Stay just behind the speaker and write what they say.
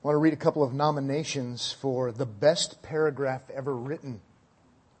want to read a couple of nominations for the best paragraph ever written.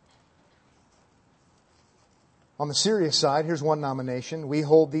 On the serious side, here's one nomination. We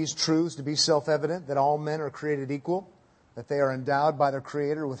hold these truths to be self-evident, that all men are created equal, that they are endowed by their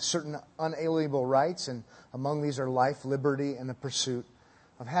Creator with certain unalienable rights, and among these are life, liberty, and the pursuit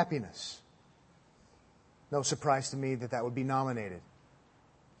of happiness. No surprise to me that that would be nominated.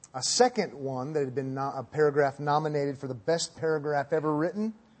 A second one that had been a paragraph nominated for the best paragraph ever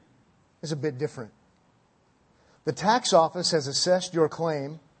written is a bit different. The tax office has assessed your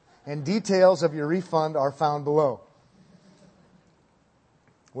claim, and details of your refund are found below.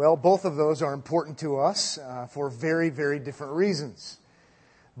 Well, both of those are important to us for very, very different reasons.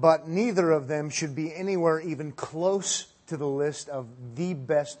 But neither of them should be anywhere even close to the list of the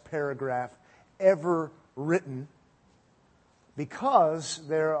best paragraph ever written, because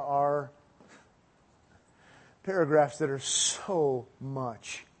there are paragraphs that are so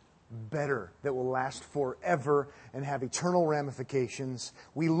much better, that will last forever and have eternal ramifications.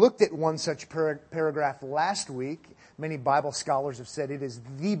 We looked at one such paragraph last week. Many Bible scholars have said it is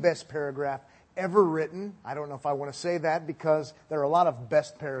the best paragraph ever written. I don't know if I want to say that, because there are a lot of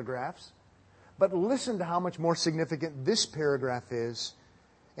best paragraphs. But listen to how much more significant this paragraph is,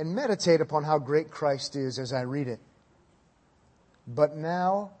 and meditate upon how great Christ is as I read it. But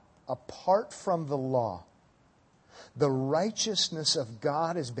now, apart from the law, the righteousness of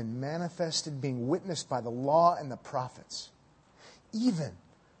God has been manifested, being witnessed by the law and the prophets. Even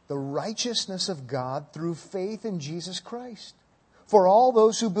the righteousness of God through faith in Jesus Christ. For all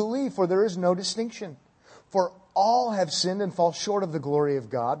those who believe, for there is no distinction. For all have sinned and fall short of the glory of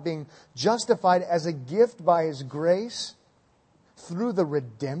God, being justified as a gift by His grace through the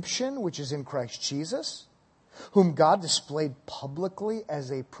redemption which is in Christ Jesus, whom God displayed publicly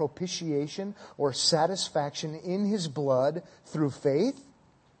as a propitiation or satisfaction in His blood through faith.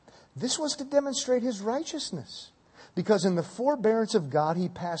 This was to demonstrate His righteousness, because in the forbearance of God He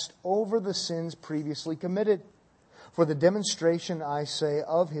passed over the sins previously committed. For the demonstration, I say,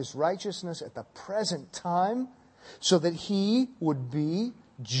 of His righteousness at the present time, so that He would be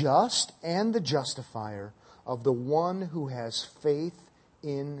just and the justifier of the one who has faith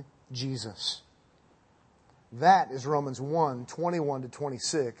in Jesus. That is Romans 1, 21 to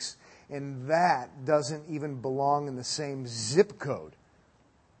 26, and that doesn't even belong in the same zip code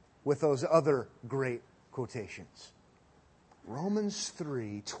with those other great quotations. Romans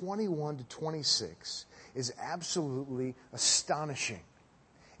 3, 21 to 26 is absolutely astonishing.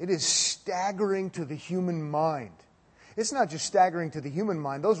 It is staggering to the human mind. It's not just staggering to the human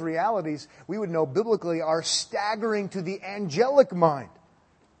mind. Those realities we would know biblically are staggering to the angelic mind.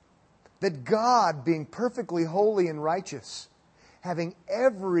 That God, being perfectly holy and righteous, having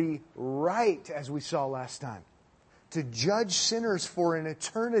every right, as we saw last time, to judge sinners for an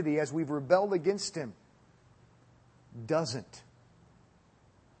eternity as we've rebelled against Him, doesn't.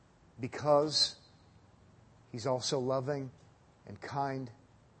 Because He's also loving and kind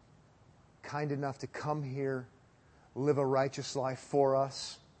enough to come here, live a righteous life for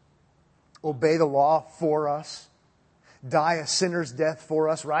us, obey the law for us, die a sinner's death for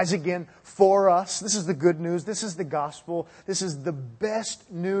us, rise again for us. This is the good news. This is the gospel. This is the best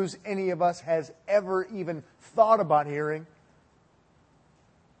news any of us has ever even thought about hearing.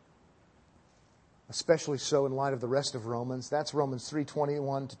 Especially so in light of the rest of Romans. That's Romans 3,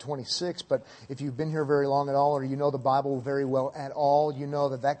 21 to 26. But if you've been here very long at all, or you know the Bible very well at all, you know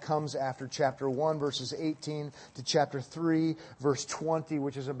that that comes after chapter 1, verses 18 to chapter 3, verse 20,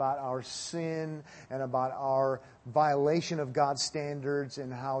 which is about our sin and about our violation of God's standards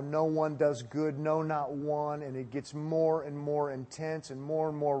and how no one does good, no, not one. And it gets more and more intense and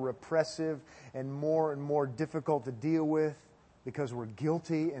more repressive and more difficult to deal with because we're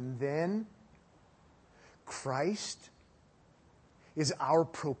guilty. And then Christ is our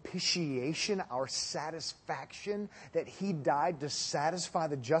propitiation, our satisfaction, that He died to satisfy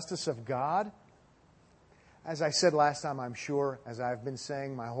the justice of God. As I said last time, I'm sure, as I've been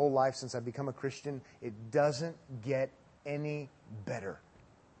saying my whole life since I've become a Christian, it doesn't get any better.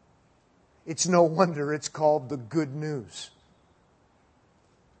 It's no wonder it's called the good news.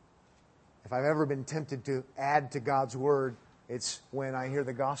 If I've ever been tempted to add to God's Word, it's when I hear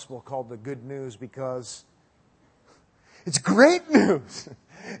the gospel called the good news, because it's great news.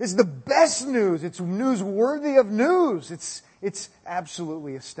 It's the best news. It's news worthy of news. It's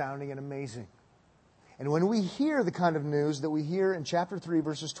absolutely astounding and amazing. And when we hear the kind of news that we hear in chapter 3,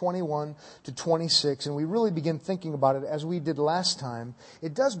 verses 21 to 26, and we really begin thinking about it as we did last time,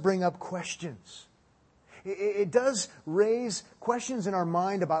 it does bring up questions. It does raise questions in our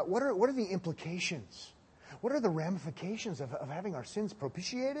mind about what are the implications? what are the ramifications of having our sins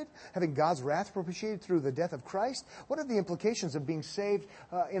propitiated? Having God's wrath propitiated through the death of Christ? What are the implications of being saved,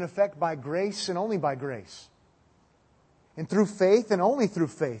 in effect, by grace and only by grace? And through faith and only through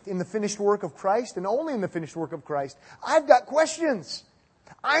faith, in the finished work of Christ and only in the finished work of Christ. I've got questions.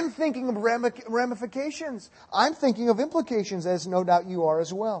 I'm thinking of ramifications. I'm thinking of implications, as no doubt you are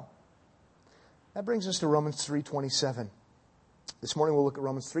as well. That brings us to Romans 3:27. This morning we'll look at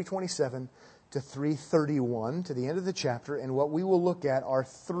Romans 3:27 to 3:31, to the end of the chapter, and what we will look at are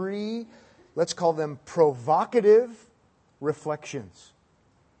three, let's call them provocative reflections.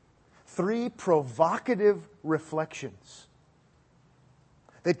 Three provocative reflections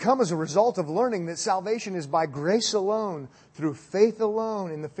that come as a result of learning that salvation is by grace alone, through faith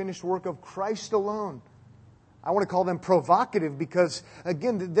alone, in the finished work of Christ alone. I want to call them provocative because,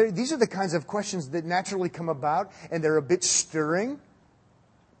 again, these are the kinds of questions that naturally come about, and they're a bit stirring.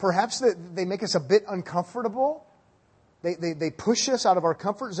 Perhaps they make us a bit uncomfortable. They push us out of our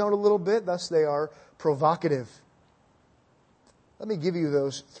comfort zone a little bit, thus they are provocative. Let me give you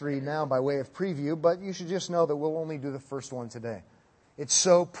those three now by way of preview, but you should just know that we'll only do the first one today. It's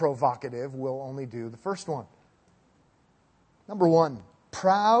so provocative, we'll only do the first one. Number one,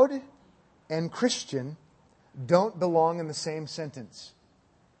 proud and Christian don't belong in the same sentence.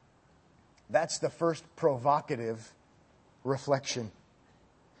 That's the first provocative reflection.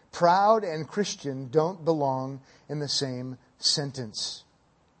 Proud and Christian don't belong in the same sentence.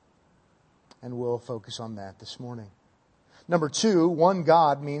 And we'll focus on that this morning. Number two, one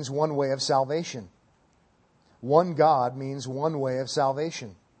God means one way of salvation. One God means one way of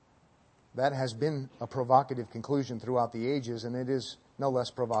salvation. That has been a provocative conclusion throughout the ages, and it is no less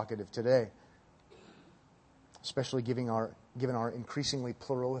provocative today, especially given our increasingly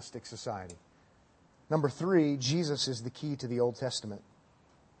pluralistic society. Number three, Jesus is the key to the Old Testament.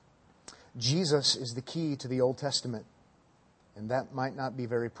 Jesus is the key to the Old Testament. And that might not be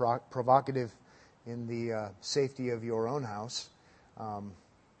very provocative in the safety of your own house.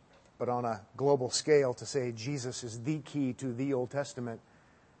 But on a global scale, to say Jesus is the key to the Old Testament,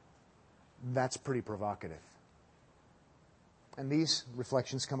 that's pretty provocative. And these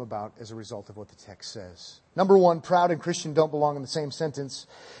reflections come about as a result of what the text says. Number one, proud and Christian don't belong in the same sentence.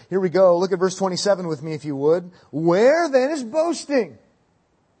 Here we go. Look at verse 27 with me, if you would. Where then is boasting?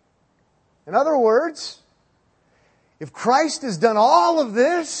 In other words, if Christ has done all of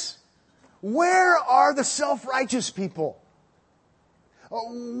this, where are the self-righteous people?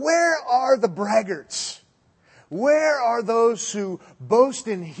 Where are the braggarts? Where are those who boast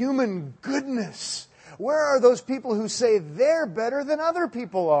in human goodness? Where are those people who say they're better than other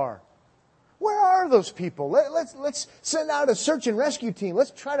people are? Where are those people? Let's send out a search and rescue team.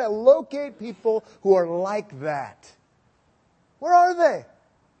 Let's try to locate people who are like that. Where are they?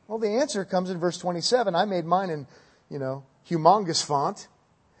 Well, the answer comes in verse 27. I made mine in, humongous font.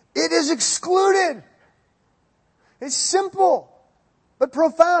 It is excluded. It's simple, but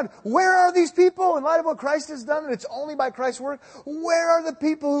profound. Where are these people in light of what Christ has done, and it's only by Christ's work? Where are the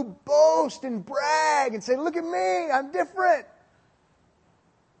people who boast and brag and say, look at me, I'm different?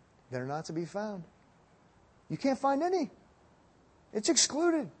 They're not to be found. You can't find any. It's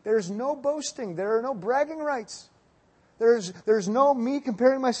excluded. There's no boasting. There are no bragging rights. There's no me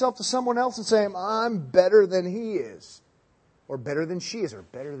comparing myself to someone else and saying, I'm better than he is, or better than she is, or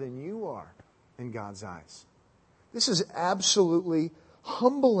better than you are in God's eyes. This is absolutely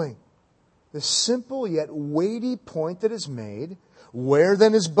humbling. The simple yet weighty point that is made. Where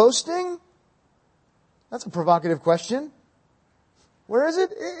then is boasting? That's a provocative question. Where is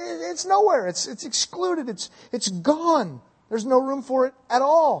it? It's nowhere. It's excluded. It's gone. There's no room for it at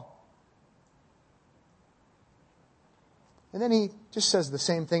all. And then he just says the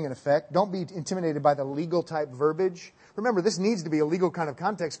same thing in effect. Don't be intimidated by the legal type verbiage. Remember, this needs to be a legal kind of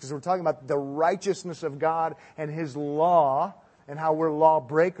context because we're talking about the righteousness of God and His law and how we're law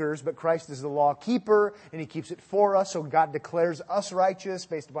breakers, but Christ is the law keeper and He keeps it for us. So God declares us righteous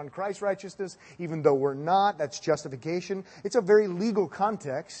based upon Christ's righteousness, even though we're not. That's justification. It's a very legal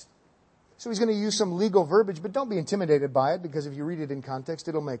context. So he's going to use some legal verbiage, but don't be intimidated by it because if you read it in context,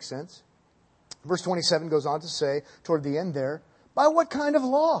 it'll make sense. Verse 27 goes on to say, toward the end there, by what kind of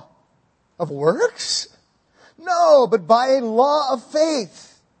law? Of works? No, but by a law of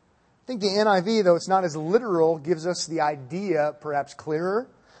faith. I think the NIV, though it's not as literal, gives us the idea perhaps clearer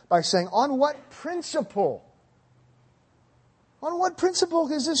by saying, on what principle? On what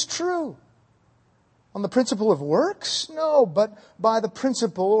principle is this true? On the principle of works? No, but by the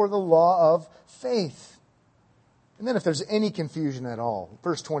principle or the law of faith. And then if there's any confusion at all,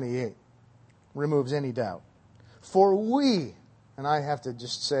 verse 28 removes any doubt. For we, And I have to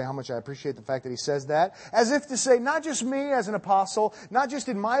just say how much I appreciate the fact that he says that. As if to say, not just me as an apostle, not just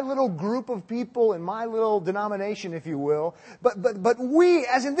in my little group of people, in my little denomination, if you will, but we,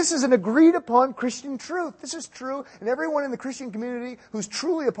 as in this is an agreed upon Christian truth. This is true, and everyone in the Christian community who's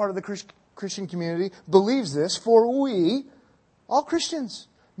truly a part of the Christian community believes this. For we, all Christians,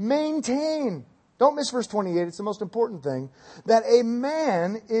 maintain, don't miss verse 28, it's the most important thing, that a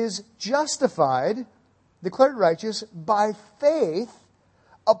man is justified, declared righteous by faith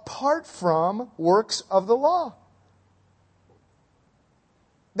apart from works of the law.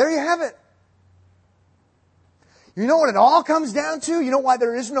 There you have it. You know what it all comes down to? You know why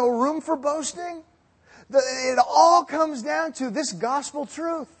there is no room for boasting? It all comes down to this gospel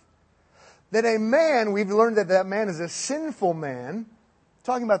truth. That a man, we've learned that man is a sinful man,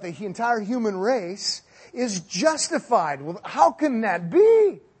 talking about the entire human race, is justified. Well, how can that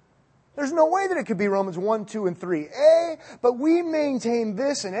be? There's no way that it could be Romans 1, 2, and 3a, but we maintain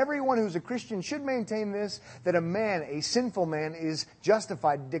this, and everyone who's a Christian should maintain this, that a man, a sinful man, is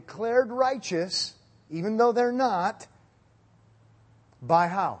justified, declared righteous, even though they're not, by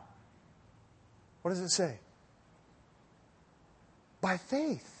how? What does it say? By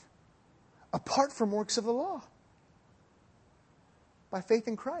faith, apart from works of the law. By faith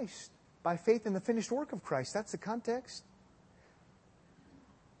in Christ. By faith in the finished work of Christ. That's the context.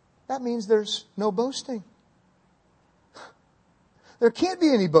 That means there's no boasting. There can't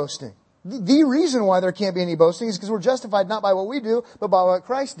be any boasting. The reason why there can't be any boasting is because we're justified not by what we do, but by what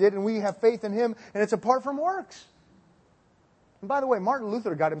Christ did, and we have faith in Him, and it's apart from works. And by the way, Martin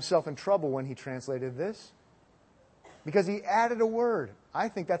Luther got himself in trouble when he translated this, because he added a word. I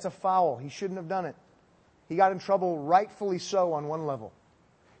think that's a foul. He shouldn't have done it. He got in trouble, rightfully so, on one level.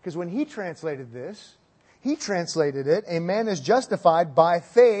 Because when he translated this, he translated it, a man is justified by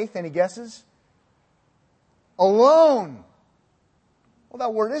faith, and he guesses, alone. Well,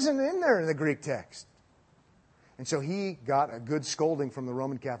 that word isn't in there in the Greek text. And so he got a good scolding from the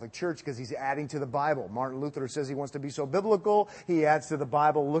Roman Catholic Church because he's adding to the Bible. Martin Luther says he wants to be so biblical, he adds to the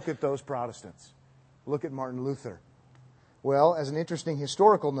Bible. Look at those Protestants. Look at Martin Luther. Well, as an interesting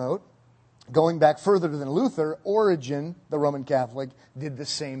historical note, going back further than Luther, Origen, the Roman Catholic, did the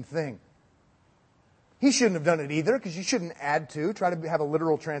same thing. He shouldn't have done it either, because you shouldn't add to, try to have a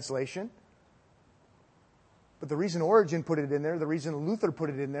literal translation. But the reason Origen put it in there, the reason Luther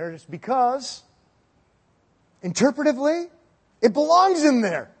put it in there, is because, interpretively, it belongs in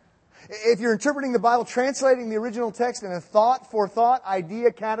there. If you're interpreting the Bible, translating the original text in a thought-for-thought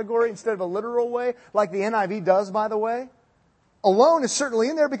idea category instead of a literal way, like the NIV does, by the way, alone is certainly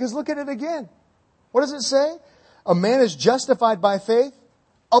in there, because look at it again. What does it say? A man is justified by faith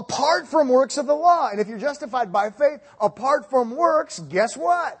apart from works of the law. And if you're justified by faith apart from works, guess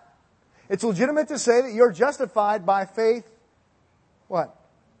what? It's legitimate to say that you're justified by faith, what?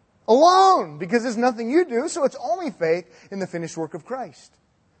 Alone, because there's nothing you do, so it's only faith in the finished work of Christ.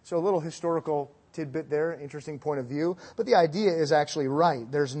 So a little historical tidbit there, interesting point of view, but the idea is actually right.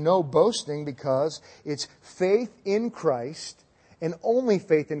 There's no boasting because it's faith in Christ and only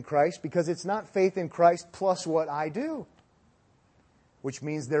faith in Christ, because it's not faith in Christ plus what I do. Which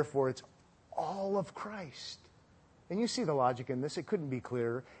means, therefore, it's all of Christ. And you see the logic in this. It couldn't be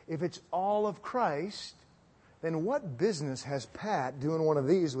clearer. If it's all of Christ, then what business has Pat doing one of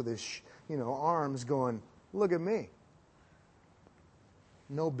these with his arms going, look at me?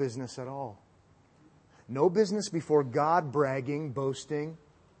 No business at all. No business before God bragging, boasting,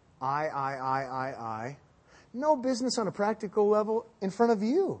 I. No business on a practical level in front of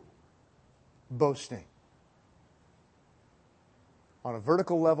you, boasting. On a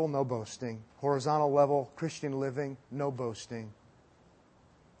vertical level, no boasting. Horizontal level, Christian living, no boasting.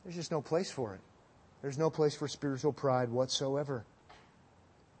 There's just no place for it. There's no place for spiritual pride whatsoever.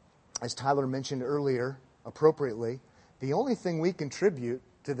 As Tyler mentioned earlier, appropriately, the only thing we contribute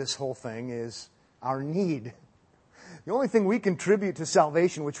to this whole thing is our need. The only thing we contribute to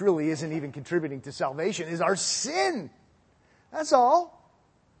salvation, which really isn't even contributing to salvation, is our sin. That's all.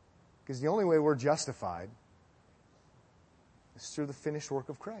 Because the only way we're justified is through the finished work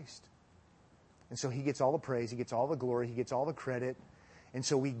of Christ. And so He gets all the praise, He gets all the glory, He gets all the credit. And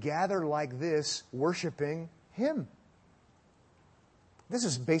so we gather like this, worshiping Him. This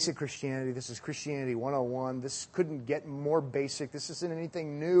is basic Christianity. This is Christianity 101. This couldn't get more basic. This isn't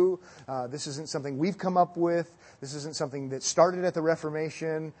anything new. This isn't something we've come up with. This isn't something that started at the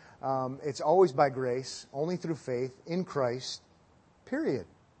Reformation. It's always by grace, only through faith in Christ, period.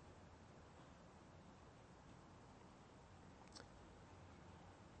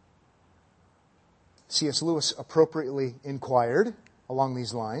 C.S. Lewis appropriately inquired along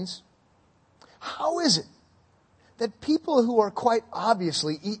these lines, how is it that people who are quite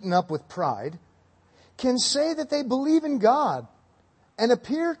obviously eaten up with pride can say that they believe in God and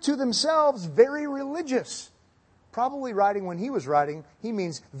appear to themselves very religious. Probably writing when he was writing, he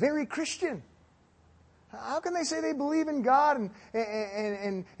means very Christian. How can they say they believe in God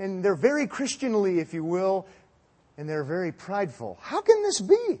and they're very Christianly, if you will, and they're very prideful? How can this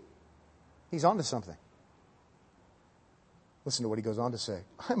be? He's onto something. Listen to what he goes on to say.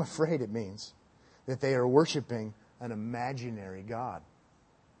 I'm afraid it means that they are worshiping an imaginary God.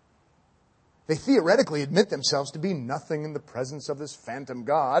 They theoretically admit themselves to be nothing in the presence of this phantom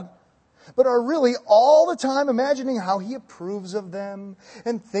God, but are really all the time imagining how he approves of them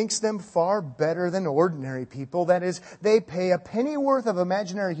and thinks them far better than ordinary people. That is, they pay a pennyworth of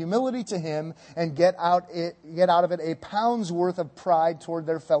imaginary humility to him and get out of it a pound's worth of pride toward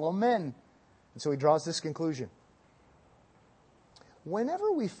their fellow men. And so he draws this conclusion.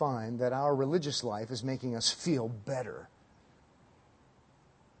 Whenever we find that our religious life is making us feel better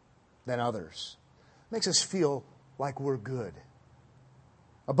than others, makes us feel like we're good,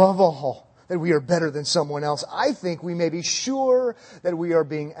 above all, that we are better than someone else, I think we may be sure that we are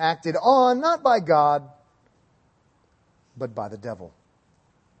being acted on, not by God, but by the devil.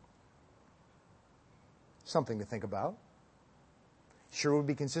 Something to think about. Sure would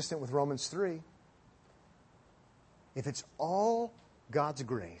be consistent with Romans 3. If it's all God's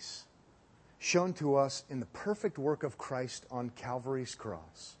grace shown to us in the perfect work of Christ on Calvary's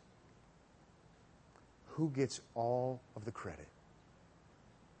cross, who gets all of the credit?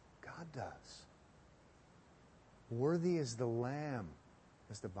 God does. Worthy is the Lamb,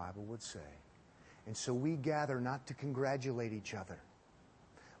 as the Bible would say. And so we gather not to congratulate each other.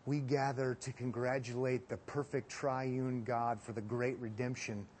 We gather to congratulate the perfect triune God for the great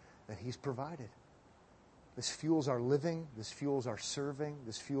redemption that He's provided. This fuels our living. This fuels our serving.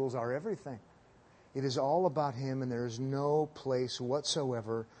 This fuels our everything. It is all about Him, and there is no place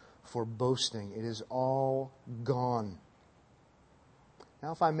whatsoever for boasting. It is all gone.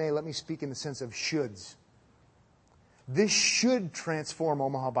 Now, if I may, let me speak in the sense of shoulds. This should transform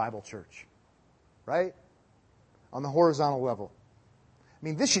Omaha Bible Church, right? On the horizontal level. I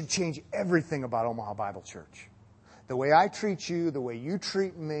mean, this should change everything about Omaha Bible Church. The way I treat you, the way you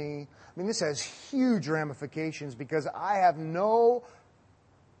treat me. I mean, this has huge ramifications because I have no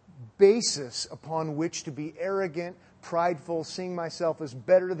basis upon which to be arrogant, prideful, seeing myself as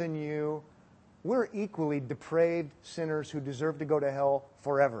better than you. We're equally depraved sinners who deserve to go to hell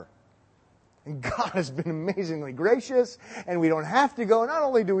forever. And God has been amazingly gracious, and we don't have to go. Not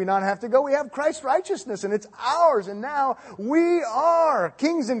only do we not have to go, we have Christ's righteousness, and it's ours. And now we are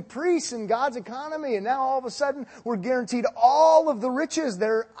kings and priests in God's economy. And now all of a sudden, we're guaranteed all of the riches.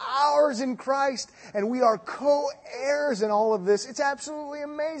 They're ours in Christ, and we are co-heirs in all of this. It's absolutely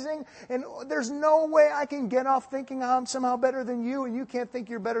amazing, and there's no way I can get off thinking I'm somehow better than you, and you can't think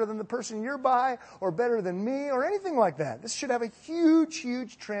you're better than the person you're by, or better than me, or anything like that. This should have a huge,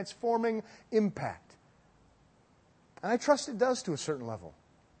 huge transforming impact. And I trust it does to a certain level.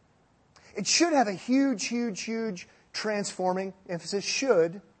 It should have a huge, huge, huge transforming, emphasis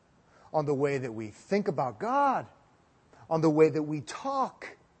should, on the way that we think about God, on the way that we talk,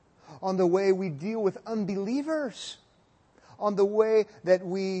 on the way we deal with unbelievers, on the way that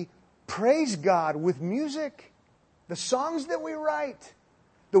we praise God with music, the songs that we write,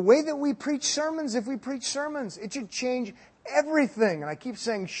 the way that we preach sermons if we preach sermons. It should change everything. And I keep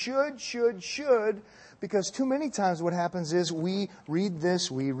saying should, because too many times what happens is we read this,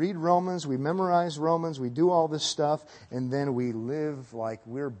 we read Romans, we memorize Romans, we do all this stuff, and then we live like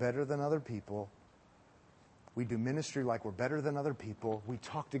we're better than other people. We do ministry like we're better than other people. We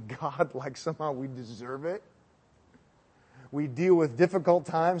talk to God like somehow we deserve it. We deal with difficult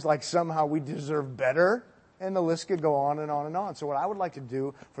times like somehow we deserve better. And the list could go on and on and on. So what I would like to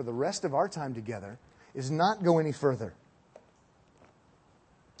do for the rest of our time together is not go any further.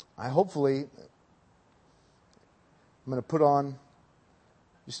 I'm going to put on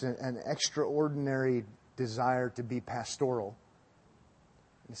just an extraordinary desire to be pastoral.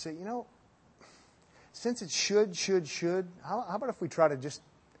 And say, since it should, how about if we try to just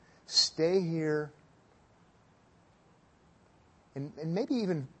stay here and maybe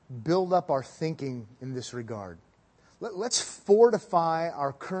even build up our thinking in this regard. Let's fortify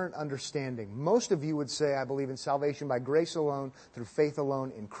our current understanding. Most of you would say, I believe in salvation by grace alone, through faith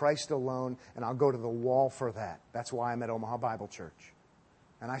alone, in Christ alone, and I'll go to the wall for that. That's why I'm at Omaha Bible Church.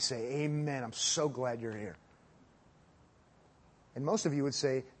 And I say, amen, I'm so glad you're here. And most of you would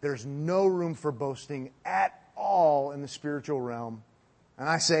say, there's no room for boasting at all in the spiritual realm. And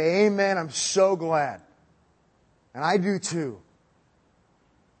I say, amen, I'm so glad. And I do too.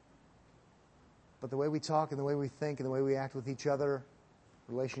 But the way we talk and the way we think and the way we act with each other,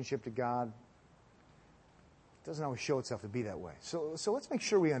 relationship to God, it doesn't always show itself to be that way. So let's make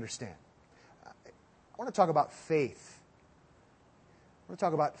sure we understand. I want to talk about faith. I want to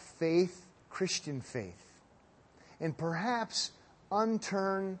talk about faith, Christian faith. And perhaps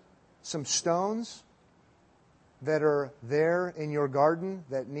unturn some stones that are there in your garden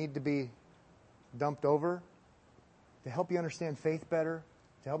that need to be dumped over to help you understand faith better,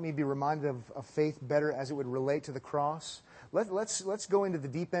 to help me be reminded of faith better as it would relate to the cross. Let's go into the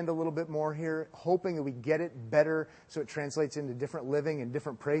deep end a little bit more here, hoping that we get it better so it translates into different living and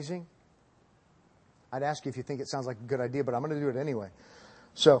different praising. I'd ask you if you think it sounds like a good idea, but I'm going to do it anyway.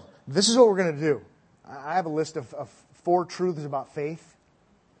 So this is what we're going to do. I have a list of 4 truths about faith.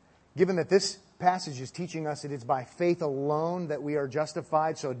 Given that this passage is teaching us that it's by faith alone that we are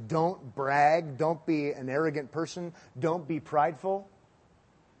justified, so don't brag, don't be an arrogant person, don't be prideful.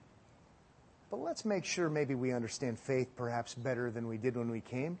 But let's make sure maybe we understand faith perhaps better than we did when we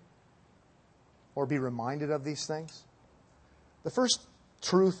came, or be reminded of these things. The first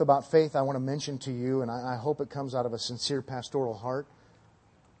truth about faith I want to mention to you, and I hope it comes out of a sincere pastoral heart,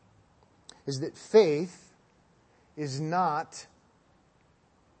 is that faith is not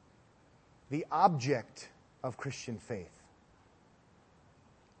the object of Christian faith.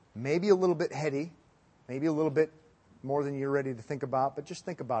 Maybe a little bit heady, maybe a little bit more than you're ready to think about, but just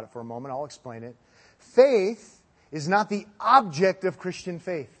think about it for a moment. I'll explain it. Faith is not the object of Christian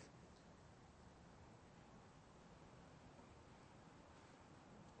faith.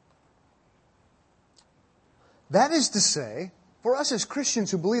 That is to say, for us as Christians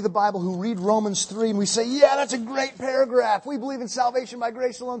who believe the Bible, who read Romans 3, and we say, yeah, that's a great paragraph. We believe in salvation by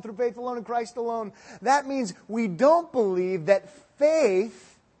grace alone, through faith alone, in Christ alone. That means we don't believe that faith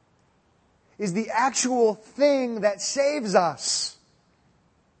is the actual thing that saves us.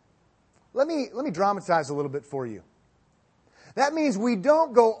 Let me dramatize a little bit for you. That means we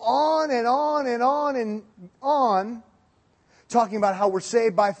don't go on and on and on and on talking about how we're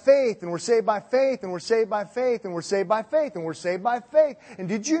saved by faith, and we're saved by faith, and we're saved by faith, and we're saved by faith, and we're saved by faith. And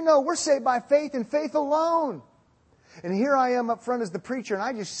did you know we're saved by faith and faith alone? And here I am up front as the preacher, and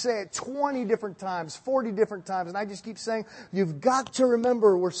I just say it 20 different times, 40 different times, and I just keep saying, you've got to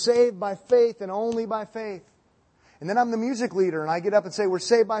remember we're saved by faith and only by faith. And then I'm the music leader, and I get up and say, we're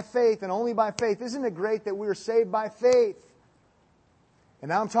saved by faith and only by faith. Isn't it great that we're saved by faith? And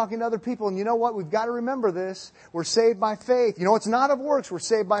now I'm talking to other people, and you know what? We've got to remember this. We're saved by faith. You know, it's not of works. We're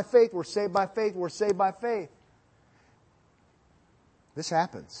saved by faith. We're saved by faith. We're saved by faith. This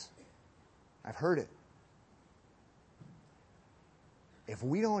happens. I've heard it. If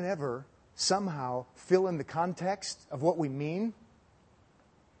we don't ever somehow fill in the context of what we mean,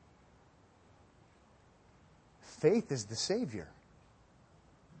 faith is the Savior.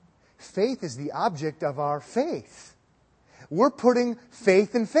 Faith is the object of our faith. We're putting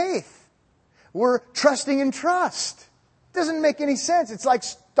faith in faith. We're trusting in trust. Doesn't make any sense. It's like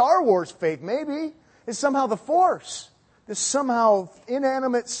Star Wars faith, maybe. It's somehow the Force. This somehow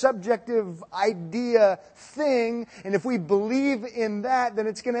inanimate, subjective idea thing. And if we believe in that, then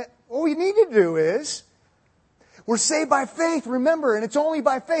it's going to... What we need to do is... We're saved by faith, remember, and it's only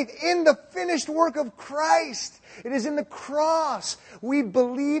by faith in the finished work of Christ. It is in the cross. We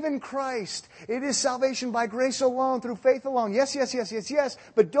believe in Christ. It is salvation by grace alone, through faith alone. Yes, yes, yes, yes, yes.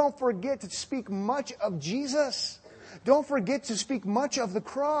 But don't forget to speak much of Jesus. Don't forget to speak much of the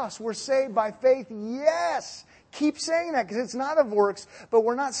cross. We're saved by faith, yes. Keep saying that, because it's not of works, but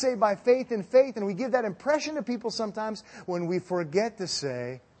we're not saved by faith in faith. And we give that impression to people sometimes when we forget to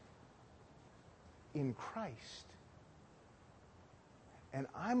say, in Christ. And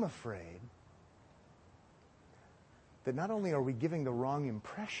I'm afraid that not only are we giving the wrong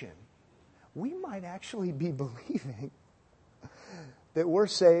impression, we might actually be believing that we're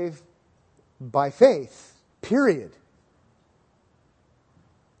saved by faith, period.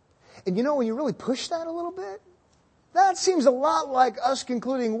 And you know, when you really push that a little bit, that seems a lot like us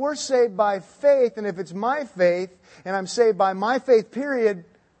concluding we're saved by faith, and if it's my faith, and I'm saved by my faith, period,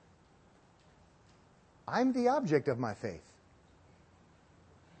 I'm the object of my faith.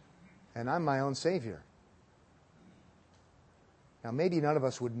 And I'm my own Savior. Now, maybe none of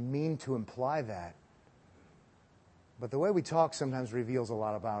us would mean to imply that, but the way we talk sometimes reveals a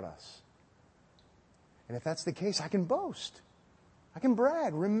lot about us. And if that's the case, I can boast. I can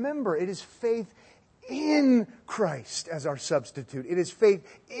brag. Remember, it is faith in Christ as our substitute. It is faith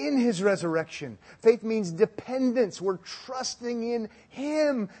in His resurrection. Faith means dependence. We're trusting in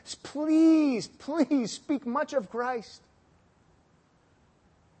Him. Please, please speak much of Christ.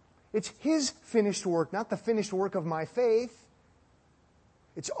 It's His finished work, not the finished work of my faith.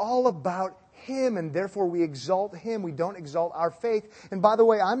 It's all about Him, and therefore we exalt Him. We don't exalt our faith. And by the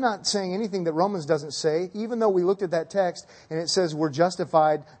way, I'm not saying anything that Romans doesn't say, even though we looked at that text and it says we're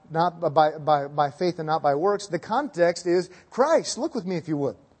justified not by faith and not by works. The context is Christ. Look with me if you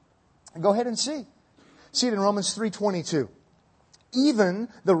would. Go ahead and see. See it in Romans 3:22. Even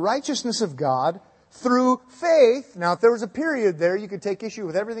the righteousness of God through faith. Now, if there was a period there, you could take issue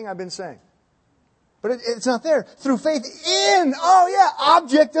with everything I've been saying. But it's not there. Through faith in,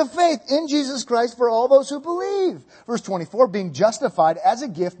 object of faith in Jesus Christ for all those who believe. Verse 24, being justified as a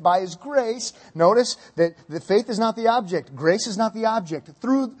gift by His grace. Notice that the faith is not the object. Grace is not the object.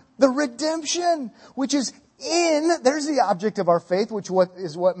 Through the redemption, which is in, there's the object of our faith, which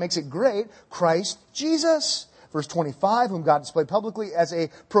is what makes it great, Christ Jesus. Verse 25, whom God displayed publicly as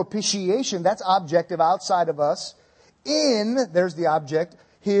a propitiation. That's objective outside of us. In, there's the object,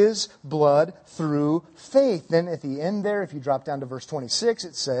 His blood through faith. Then at the end there, if you drop down to verse 26,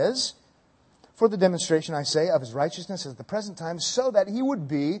 it says, for the demonstration, I say, of His righteousness at the present time, so that He would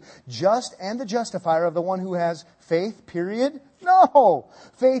be just and the justifier of the one who has faith, period? No!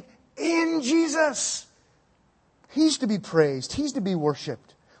 Faith in Jesus. He's to be praised. He's to be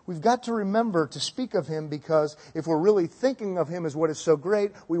worshipped. We've got to remember to speak of Him, because if we're really thinking of Him as what is so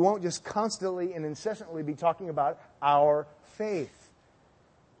great, we won't just constantly and incessantly be talking about our faith.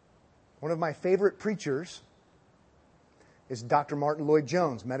 One of my favorite preachers is Dr. Martin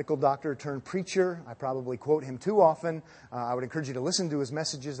Lloyd-Jones, medical doctor turned preacher. I probably quote him too often. I would encourage you to listen to his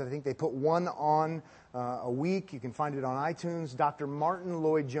messages. I think they put one on a week. You can find it on iTunes. Dr. Martin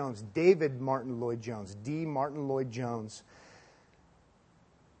Lloyd-Jones, David Martin Lloyd-Jones, D. Martin Lloyd-Jones.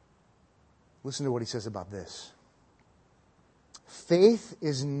 Listen to what he says about this. Faith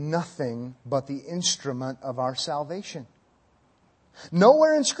is nothing but the instrument of our salvation.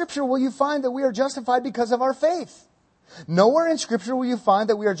 Nowhere in Scripture will you find that we are justified because of our faith. Nowhere in Scripture will you find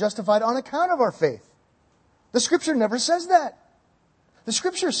that we are justified on account of our faith. The Scripture never says that. The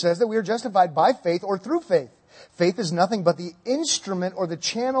Scripture says that we are justified by faith or through faith. Faith is nothing but the instrument or the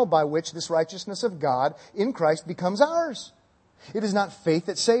channel by which this righteousness of God in Christ becomes ours. It is not faith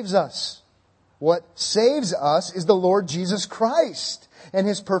that saves us. What saves us is the Lord Jesus Christ and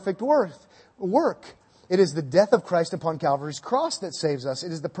His perfect work. It is the death of Christ upon Calvary's cross that saves us.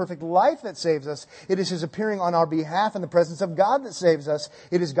 It is the perfect life that saves us. It is His appearing on our behalf in the presence of God that saves us.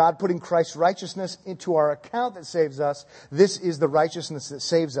 It is God putting Christ's righteousness into our account that saves us. This is the righteousness that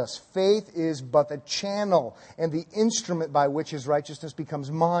saves us. Faith is but the channel and the instrument by which His righteousness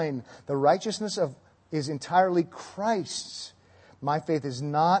becomes mine. The righteousness is entirely Christ's. My faith is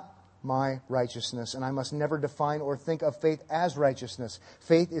not my righteousness, and I must never define or think of faith as righteousness.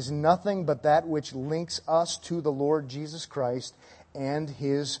 Faith is nothing but that which links us to the Lord Jesus Christ and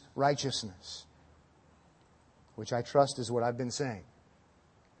His righteousness, which I trust is what I've been saying.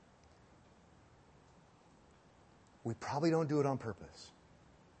 We probably don't do it on purpose,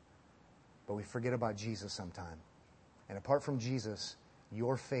 but we forget about Jesus sometime. And apart from Jesus,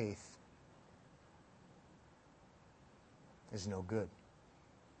 your faith is no good.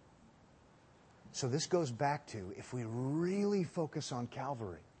 So this goes back to, if we really focus on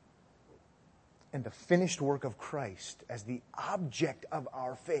Calvary and the finished work of Christ as the object of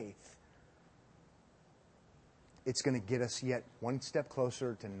our faith, it's going to get us yet one step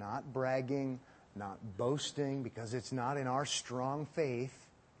closer to not bragging, not boasting, because it's not in our strong faith,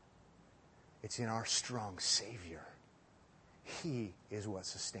 it's in our strong Savior. He is what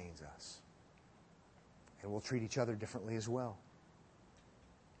sustains us. And we'll treat each other differently as well.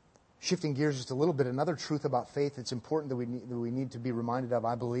 Shifting gears just a little bit, another truth about faith that's important that we need to be reminded of,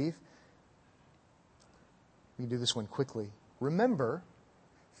 I believe. Let me do this one quickly. Remember,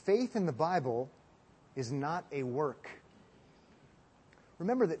 faith in the Bible is not a work.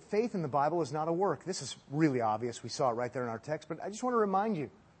 Remember that faith in the Bible is not a work. This is really obvious. We saw it right there in our text, but I just want to remind you,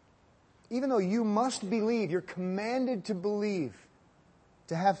 even though you must believe, you're commanded to believe,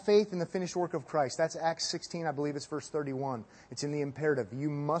 to have faith in the finished work of Christ. That's Acts 16, I believe it's verse 31. It's in the imperative. You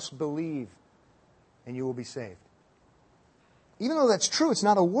must believe and you will be saved. Even though that's true, it's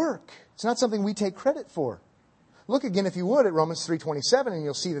not a work. It's not something we take credit for. Look again, if you would, at Romans 3:27, and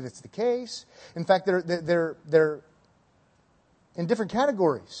you'll see that it's the case. In fact, they're in different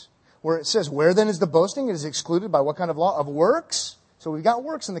categories, where it says, where then is the boasting? It is excluded by what kind of law? Of works? So we've got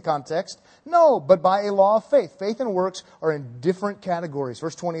works in the context. No, but by a law of faith. Faith and works are in different categories.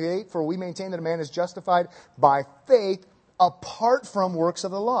 Verse 28, for we maintain that a man is justified by faith apart from works of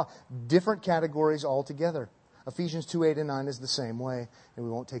the law. Different categories altogether. Ephesians 2:8 and 9 is the same way, and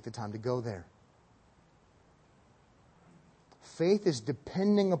we won't take the time to go there. Faith is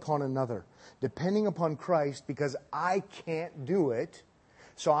depending upon another, depending upon Christ, because I can't do it.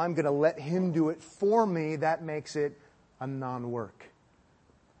 so I'm going to let Him do it for me. That makes it a non-work.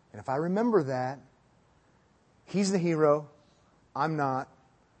 And if I remember that, He's the hero, I'm not.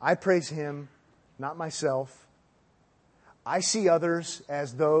 I praise Him, not myself. I see others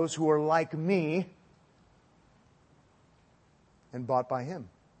as those who are like me and bought by Him.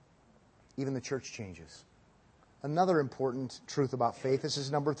 Even the church changes. Another important truth about faith, this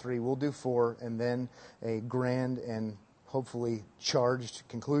is number 3, we'll do 4, and then a grand and hopefully charged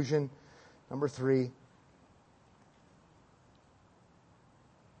conclusion. Number 3,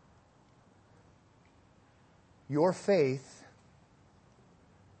 your faith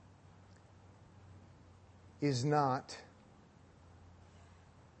is not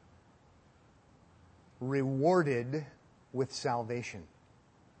rewarded with salvation.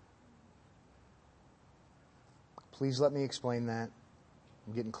 Please let me explain that.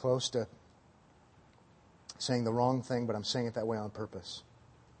 I'm getting close to saying the wrong thing, but I'm saying it that way on purpose.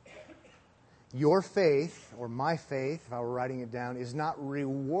 Your faith, or my faith, if I were writing it down, is not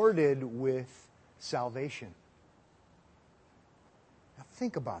rewarded with salvation. Now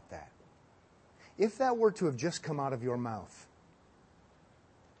think about that. If that were to have just come out of your mouth,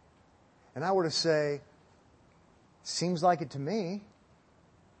 and I were to say, seems like it to me,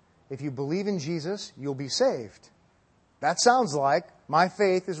 if you believe in Jesus, you'll be saved. That sounds like my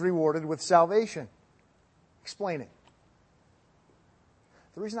faith is rewarded with salvation. Explain it.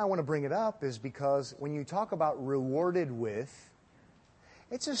 The reason I want to bring it up is because when you talk about rewarded with,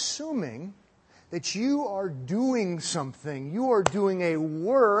 it's assuming that you are doing something. You are doing a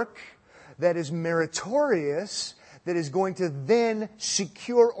work that is meritorious, that is going to then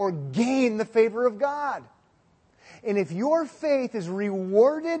secure or gain the favor of God. And if your faith is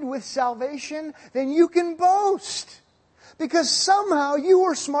rewarded with salvation, then you can boast. Because somehow you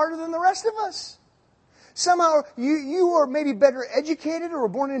are smarter than the rest of us. Somehow you are maybe better educated or were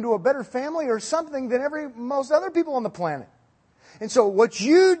born into a better family or something than most other people on the planet. And so what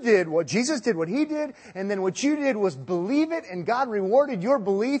you did, what Jesus did, what He did, and then what you did was believe it, and God rewarded your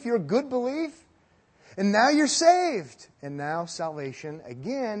belief, your good belief. And now you're saved. And now salvation,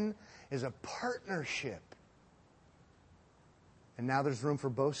 again, is a partnership. And now there's room for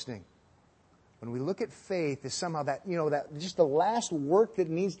boasting. When we look at faith as somehow that just the last work that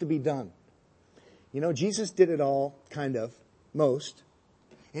needs to be done. Jesus did it all, kind of, most.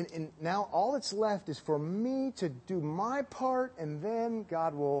 And now all that's left is for me to do my part, and then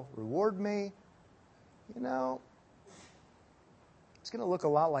God will reward me. It's going to look a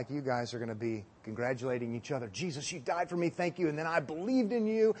lot like you guys are going to be congratulating each other. Jesus, you died for me, thank you. And then I believed in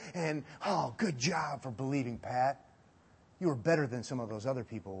you, and good job for believing, Pat. You were better than some of those other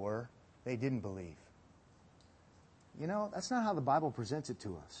people were. They didn't believe. That's not how the Bible presents it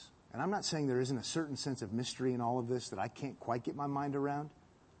to us. And I'm not saying there isn't a certain sense of mystery in all of this that I can't quite get my mind around.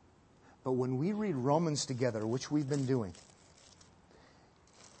 But when we read Romans together, which we've been doing,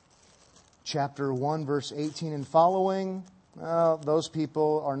 chapter 1, verse 18 and following, those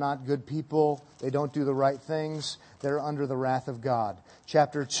people are not good people. They don't do the right things. They're under the wrath of God.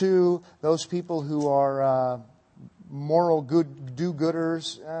 Chapter 2, those people who are moral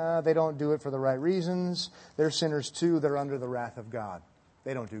do-gooders, they don't do it for the right reasons. They're sinners too. They're under the wrath of God.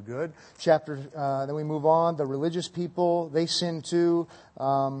 They don't do good. Then we move on. The religious people, they sin too.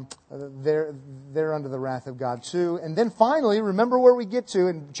 They're under the wrath of God too. And then finally, remember where we get to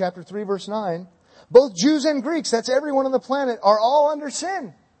in chapter 3, verse 9. Both Jews and Greeks, that's everyone on the planet, are all under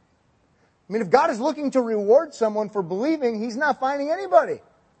sin. I mean, if God is looking to reward someone for believing, He's not finding anybody.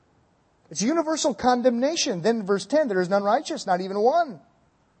 It's universal condemnation. Then verse 10, there is none righteous, not even one.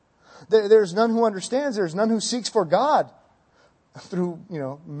 There's none who understands. There's none who seeks for God through,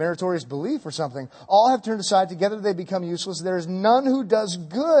 meritorious belief or something. All have turned aside. Together they become useless. There is none who does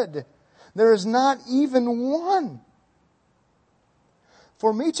good. There is not even one.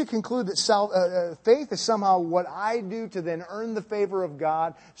 For me to conclude that faith is somehow what I do to then earn the favor of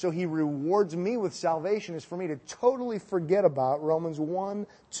God so He rewards me with salvation is for me to totally forget about Romans 1,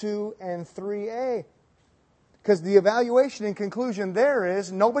 2, and 3a. Because the evaluation and conclusion there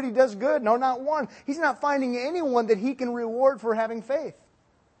is nobody does good, no, not one. He's not finding anyone that He can reward for having faith.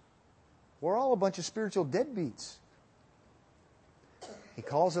 We're all a bunch of spiritual deadbeats. He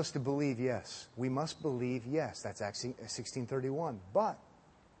calls us to believe, yes. We must believe, yes. That's Acts 16:31. But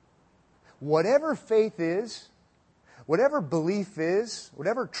whatever faith is, whatever belief is,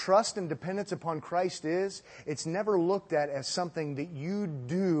 whatever trust and dependence upon Christ is, it's never looked at as something that you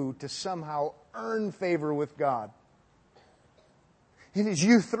do to somehow earn favor with God. It is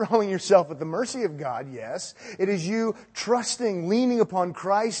you throwing yourself at the mercy of God, yes. It is you trusting, leaning upon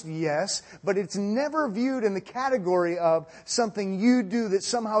Christ, yes. But it's never viewed in the category of something you do that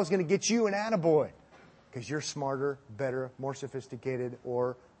somehow is going to get you an attaboy. Because you're smarter, better, more sophisticated,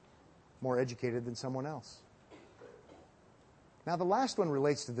 or more educated than someone else. Now the last one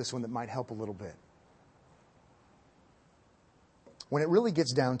relates to this one that might help a little bit. When it really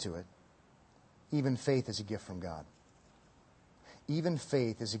gets down to it, even faith is a gift from God. Even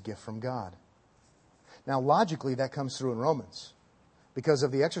faith is a gift from God. Now, logically, that comes through in Romans. Because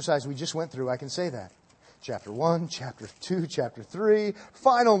of the exercise we just went through, I can say that. Chapter 1, chapter 2, chapter 3,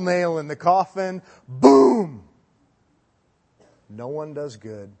 final nail in the coffin, boom! No one does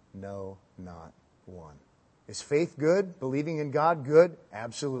good, no, not one. Is faith good? Believing in God good?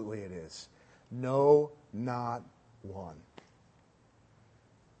 Absolutely it is. No, not one.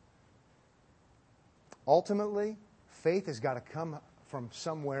 Ultimately, faith has got to come from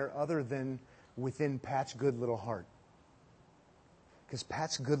somewhere other than within Pat's good little heart. Because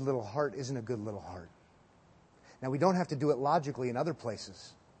Pat's good little heart isn't a good little heart. Now, we don't have to do it logically in other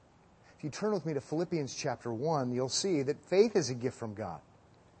places. If you turn with me to Philippians chapter 1, you'll see that faith is a gift from God.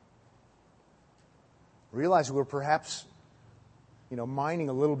 Realize we're perhaps, mining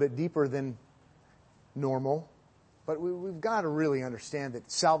a little bit deeper than normal. But we've got to really understand that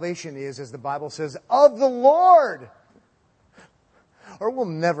salvation is, as the Bible says, of the Lord. Or we'll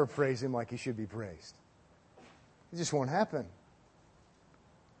never praise Him like He should be praised. It just won't happen.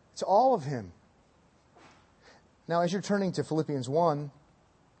 It's all of Him. Now, as you're turning to Philippians 1,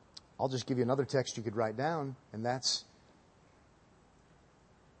 I'll just give you another text you could write down, and that's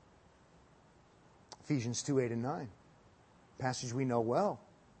Ephesians 2, 8 and 9. Passage we know well.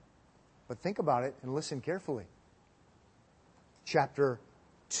 But think about it and listen carefully. Chapter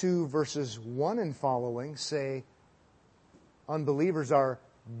 2, verses 1 and following say, unbelievers are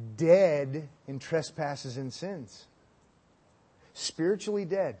dead in trespasses and sins. Spiritually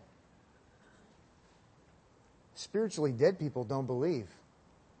dead. Spiritually dead people don't believe.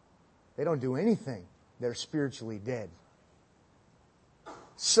 They don't do anything. They're spiritually dead.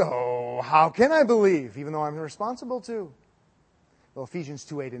 So, how can I believe, even though I'm responsible to? Well, Ephesians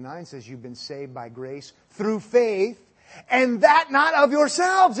 2, 8 and 9 says you've been saved by grace through faith, and that not of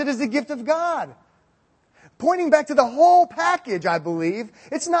yourselves. It is the gift of God. Pointing back to the whole package, I believe.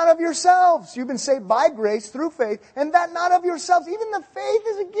 It's not of yourselves. You've been saved by grace through faith, and that not of yourselves. Even the faith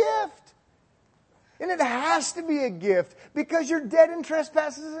is a gift. And it has to be a gift because you're dead in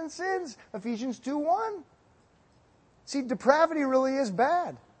trespasses and sins. Ephesians 2:1. See, depravity really is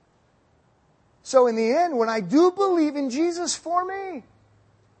bad. So in the end, when I do believe in Jesus for me,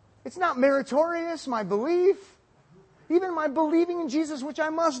 it's not meritorious, my belief. Even my believing in Jesus, which I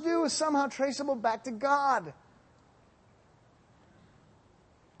must do, is somehow traceable back to God.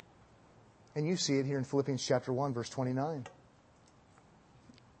 And you see it here in Philippians chapter 1, verse 29.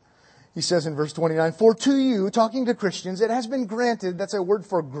 He says in verse 29, for to you, talking to Christians, it has been granted, that's a word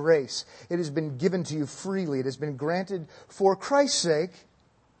for grace. It has been given to you freely. It has been granted for Christ's sake.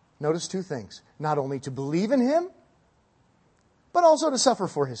 Notice two things. Not only to believe in Him, but also to suffer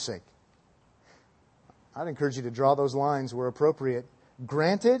for His sake. I'd encourage you to draw those lines where appropriate.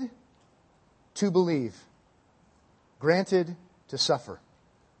 Granted to believe. Granted to suffer.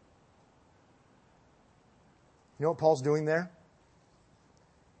 You know what Paul's doing there?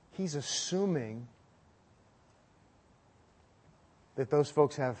 He's assuming that those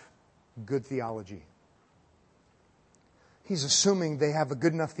folks have good theology. He's assuming they have a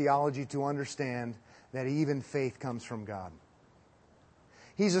good enough theology to understand that even faith comes from God.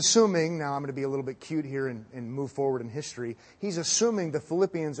 He's assuming, now I'm going to be a little bit cute here and move forward in history. He's assuming the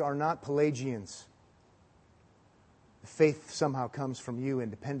Philippians are not Pelagians. Faith somehow comes from you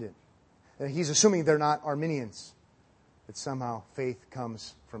independent. He's assuming they're not Arminians. That somehow faith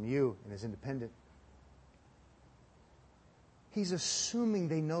comes from you and is independent. He's assuming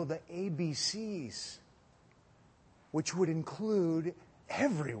they know the ABCs, which would include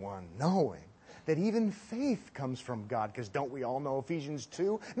everyone knowing that even faith comes from God. Because don't we all know Ephesians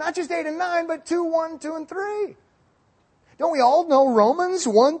 2? Not just 8 and 9, but 2, 1, 2, and 3. Don't we all know Romans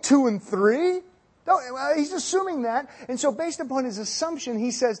 1, 2, and 3? He's assuming that. And so based upon his assumption,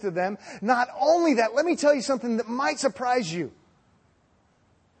 he says to them, not only that, let me tell you something that might surprise you.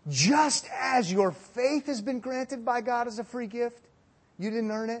 Just as your faith has been granted by God as a free gift, you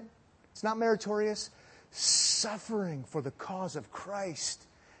didn't earn it, it's not meritorious, suffering for the cause of Christ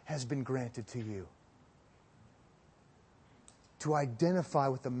has been granted to you. To identify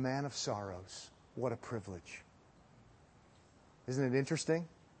with the man of sorrows. What a privilege. Isn't it interesting?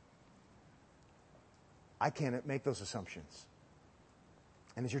 I can't make those assumptions.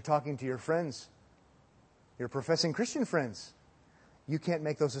 And as you're talking to your friends, your professing Christian friends, you can't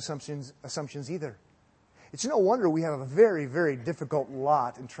make those assumptions either. It's no wonder we have a very, very difficult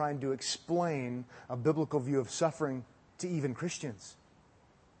lot in trying to explain a biblical view of suffering to even Christians.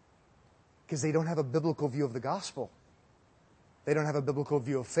 Because they don't have a biblical view of the gospel. They don't have a biblical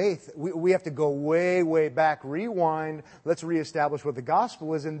view of faith. We have to go way, way back, rewind, let's reestablish what the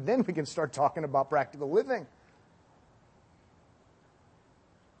gospel is, and then we can start talking about practical living.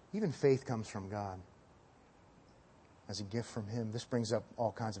 Even faith comes from God as a gift from Him. This brings up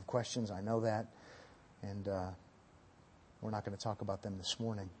all kinds of questions, I know that, and we're not going to talk about them this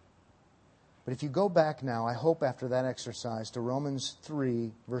morning. But if you go back now, I hope after that exercise to Romans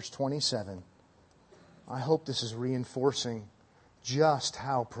 3, verse 27, I hope this is reinforcing just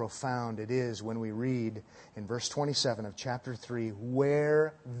how profound it is when we read in verse 27 of chapter 3,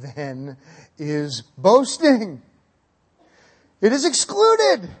 where then is boasting? It is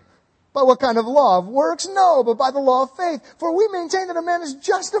excluded. By what kind of law? Of works? No, but by the law of faith. For we maintain that a man is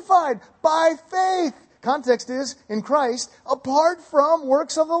justified by faith. Context is, in Christ, apart from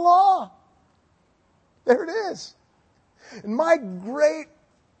works of the law. There it is. And my great,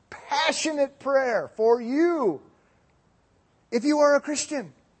 passionate prayer for you, if you are a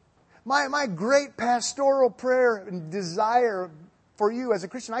Christian, my great pastoral prayer and desire for you as a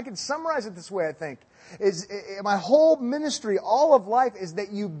Christian, I can summarize it this way, I think, is my whole ministry, all of life, is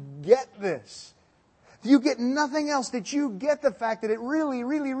that you get this. You get nothing else, that you get the fact that it really,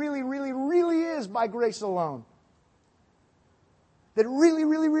 really, really, really, really is by grace alone. That it really,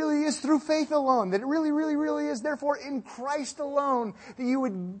 really, really is through faith alone. That it really, really, really is, therefore, in Christ alone. That you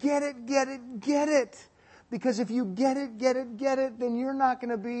would get it, get it, get it. Because if you get it, get it, get it, then you're not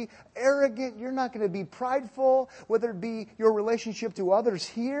going to be arrogant. You're not going to be prideful. Whether it be your relationship to others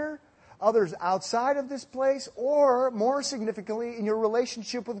here, others outside of this place, or more significantly, in your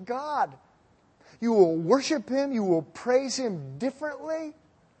relationship with God. You will worship Him. You will praise Him differently.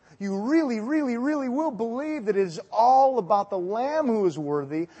 You really, really, really will believe that it is all about the Lamb who is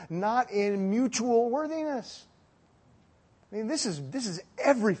worthy, not in mutual worthiness. I mean, this is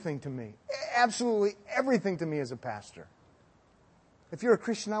everything to me. Absolutely everything to me as a pastor. If you're a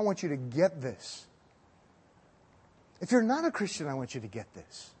Christian, I want you to get this. If you're not a Christian, I want you to get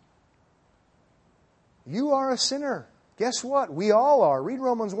this. You are a sinner. Guess what? We all are. Read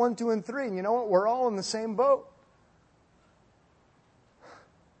Romans 1, 2, and 3, and you know what? We're all in the same boat.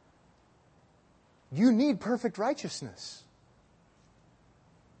 You need perfect righteousness.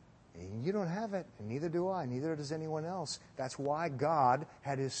 And you don't have it, and neither do I, neither does anyone else. That's why God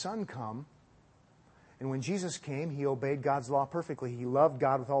had His Son come. And when Jesus came, He obeyed God's law perfectly. He loved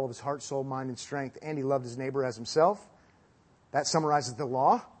God with all of His heart, soul, mind, and strength, and He loved His neighbor as Himself. That summarizes the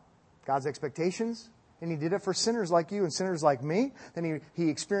law, God's expectations. And He did it for sinners like you and sinners like me. Then He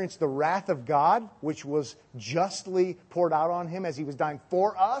experienced the wrath of God, which was justly poured out on Him as He was dying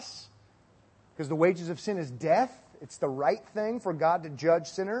for us. Because the wages of sin is death. It's the right thing for God to judge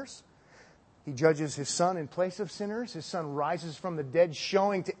sinners. He judges His Son in place of sinners. His Son rises from the dead,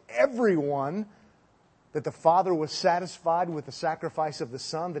 showing to everyone that the Father was satisfied with the sacrifice of the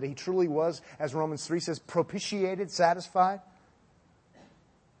Son, that He truly was, as Romans 3 says, propitiated, satisfied.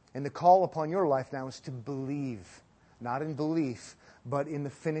 And the call upon your life now is to believe, not in belief, but in the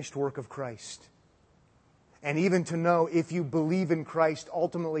finished work of Christ. And even to know if you believe in Christ,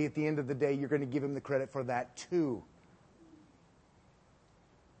 ultimately at the end of the day, you're going to give Him the credit for that too.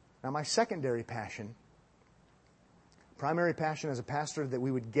 Now, my secondary passion, primary passion as a pastor, that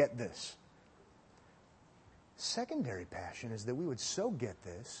we would get this. Secondary passion is that we would so get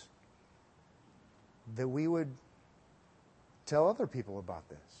this that we would tell other people about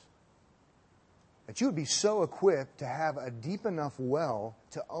this. That you would be so equipped to have a deep enough well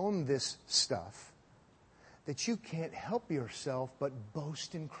to own this stuff that you can't help yourself but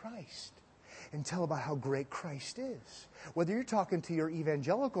boast in Christ and tell about how great Christ is. Whether you're talking to your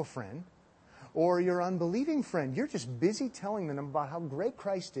evangelical friend or your unbelieving friend, you're just busy telling them about how great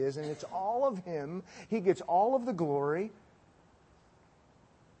Christ is, and it's all of Him. He gets all of the glory.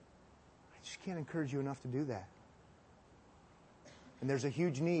 I just can't encourage you enough to do that. And there's a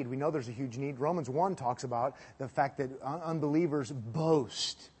huge need. We know there's a huge need. Romans 1 talks about the fact that unbelievers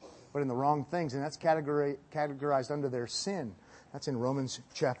boast, but in the wrong things. And that's categorized under their sin. That's in Romans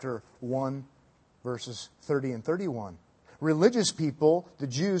chapter 1, verses 30 and 31. Religious people, the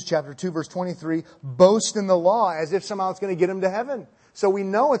Jews, chapter 2, verse 23, boast in the law as if somehow it's going to get them to heaven. So we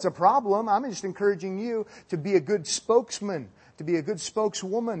know it's a problem. I'm just encouraging you to be a good spokesman, to be a good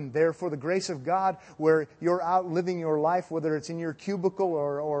spokeswoman there for the grace of God, where you're out living your life, whether it's in your cubicle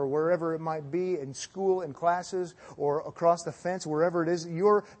or wherever it might be, in school, in classes, or across the fence, wherever it is.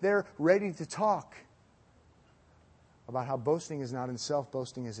 You're there ready to talk about how boasting is not in self,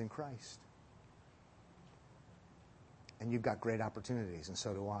 boasting is in Christ. And you've got great opportunities, and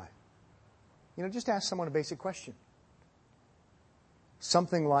so do I. Just ask someone a basic question.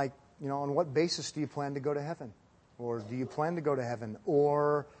 Something like, on what basis do you plan to go to heaven? Or do you plan to go to heaven?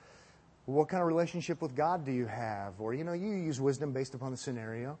 Or what kind of relationship with God do you have? Or, you use wisdom based upon the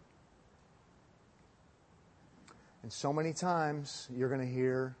scenario. And so many times you're going to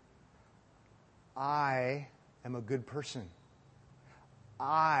hear, I am a good person.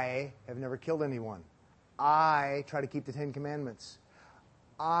 I have never killed anyone. I try to keep the 10 Commandments.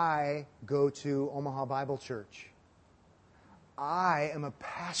 I go to Omaha Bible Church. I am a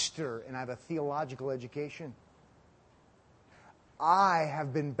pastor and I have a theological education. I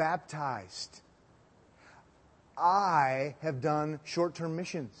have been baptized. I have done short-term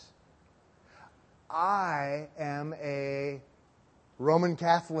missions. I am a Roman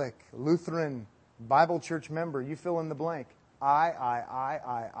Catholic, Lutheran, Bible church member. You fill in the blank. I.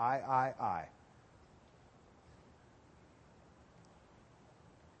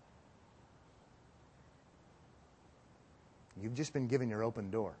 You've just been given your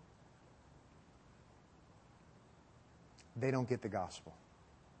open door. They don't get the gospel.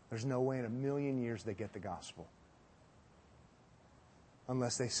 There's no way in a million years they get the gospel.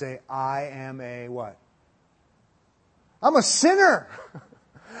 Unless they say, I am a what? I'm a sinner.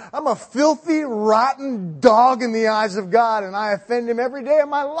 I'm a filthy, rotten dog in the eyes of God, and I offend Him every day of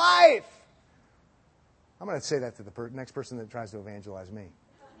my life. I'm going to say that to the next person that tries to evangelize me.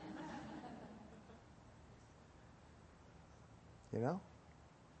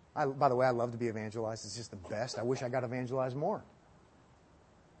 By the way, I love to be evangelized. It's just the best. I wish I got evangelized more.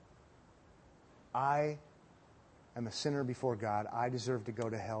 I am a sinner before God. I deserve to go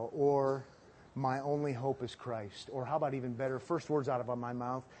to hell. Or my only hope is Christ. Or how about even better, first words out of my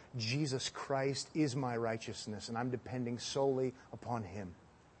mouth, Jesus Christ is my righteousness, and I'm depending solely upon Him.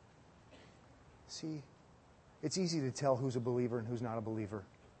 See, it's easy to tell who's a believer and who's not a believer.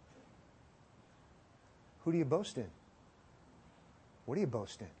 Who do you boast in? What do you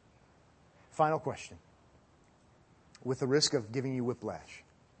boast in? Final question, with the risk of giving you whiplash.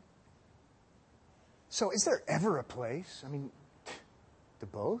 So is there ever a place, to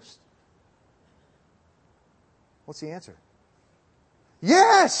boast? What's the answer?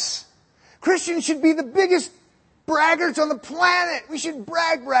 Yes! Christians should be the biggest braggarts on the planet. We should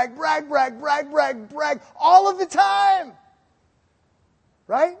brag all of the time.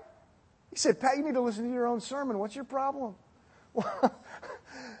 Right? You said, Pat, you need to listen to your own sermon. What's your problem?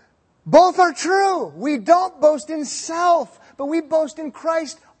 Both are true. We don't boast in self, but we boast in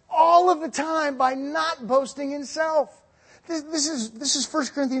Christ all of the time by not boasting in self. This is 1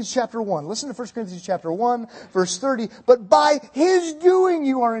 Corinthians chapter 1. Listen to 1 Corinthians chapter 1, verse 30. But by His doing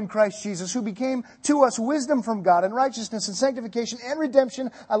you are in Christ Jesus, who became to us wisdom from God and righteousness and sanctification and redemption.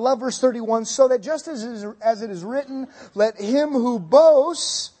 I love verse 31. So that just as it is written, let him who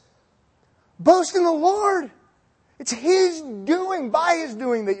boasts, boast in the Lord. It's His doing, by His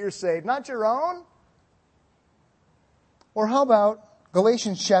doing that you're saved, not your own. Or how about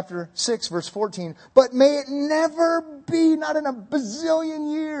Galatians chapter 6, verse 14. But may it never be, not in a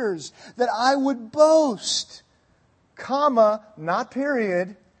bazillion years, that I would boast, comma, not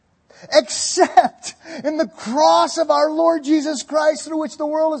period, except in the cross of our Lord Jesus Christ, through which the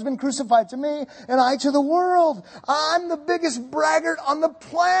world has been crucified to me and I to the world. I'm the biggest braggart on the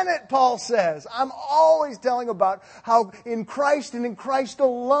planet, Paul says. I'm always telling about how in Christ and in Christ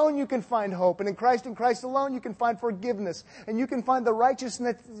alone you can find hope. And in Christ alone you can find forgiveness. And you can find the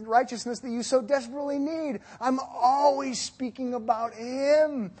righteousness that you so desperately need. I'm always speaking about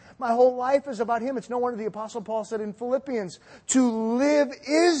Him. My whole life is about Him. It's no wonder the Apostle Paul said in Philippians, to live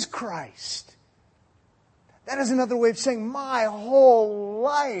is Christ. That is another way of saying my whole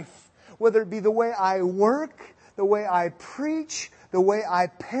life, whether it be the way I work, the way I preach, the way I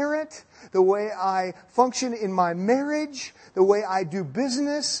parent, the way I function in my marriage, the way I do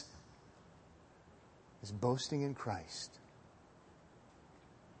business, is boasting in Christ.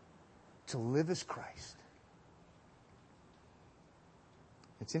 To live is Christ.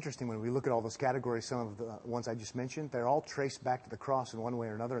 It's interesting when we look at all those categories, some of the ones I just mentioned, they're all traced back to the cross in one way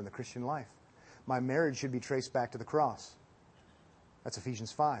or another in the Christian life. My marriage should be traced back to the cross. That's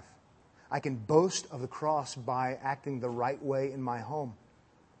Ephesians 5. I can boast of the cross by acting the right way in my home.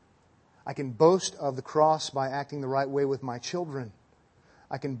 I can boast of the cross by acting the right way with my children.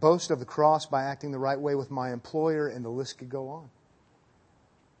 I can boast of the cross by acting the right way with my employer, and the list could go on.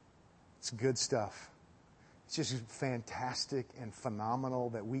 It's good stuff. It's just fantastic and phenomenal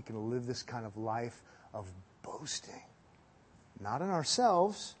that we can live this kind of life of boasting. Not in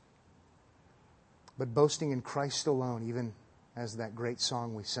ourselves, but boasting in Christ alone, even as that great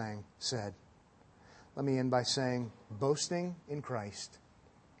song we sang said. Let me end by saying, boasting in Christ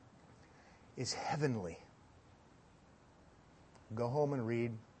is heavenly. Go home and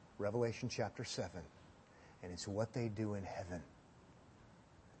read Revelation chapter 7, and it's what they do in heaven.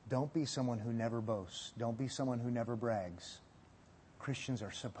 Don't be someone who never boasts. Don't be someone who never brags. Christians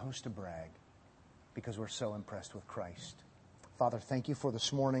are supposed to brag because we're so impressed with Christ. Father, thank you for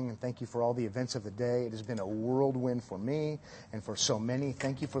this morning, and thank you for all the events of the day. It has been a whirlwind for me and for so many.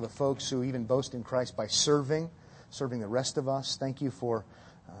 Thank you for the folks who even boast in Christ by serving the rest of us. Thank you for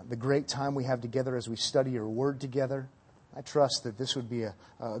the great time we have together as we study your word together. I trust that this would be a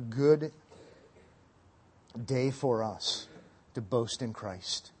good day for us to boast in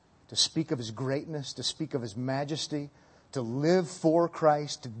Christ, to speak of His greatness, to speak of His majesty, to live for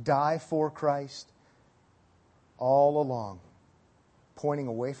Christ, to die for Christ, all along, pointing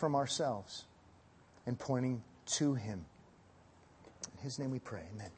away from ourselves and pointing to Him. In His name we pray. Amen.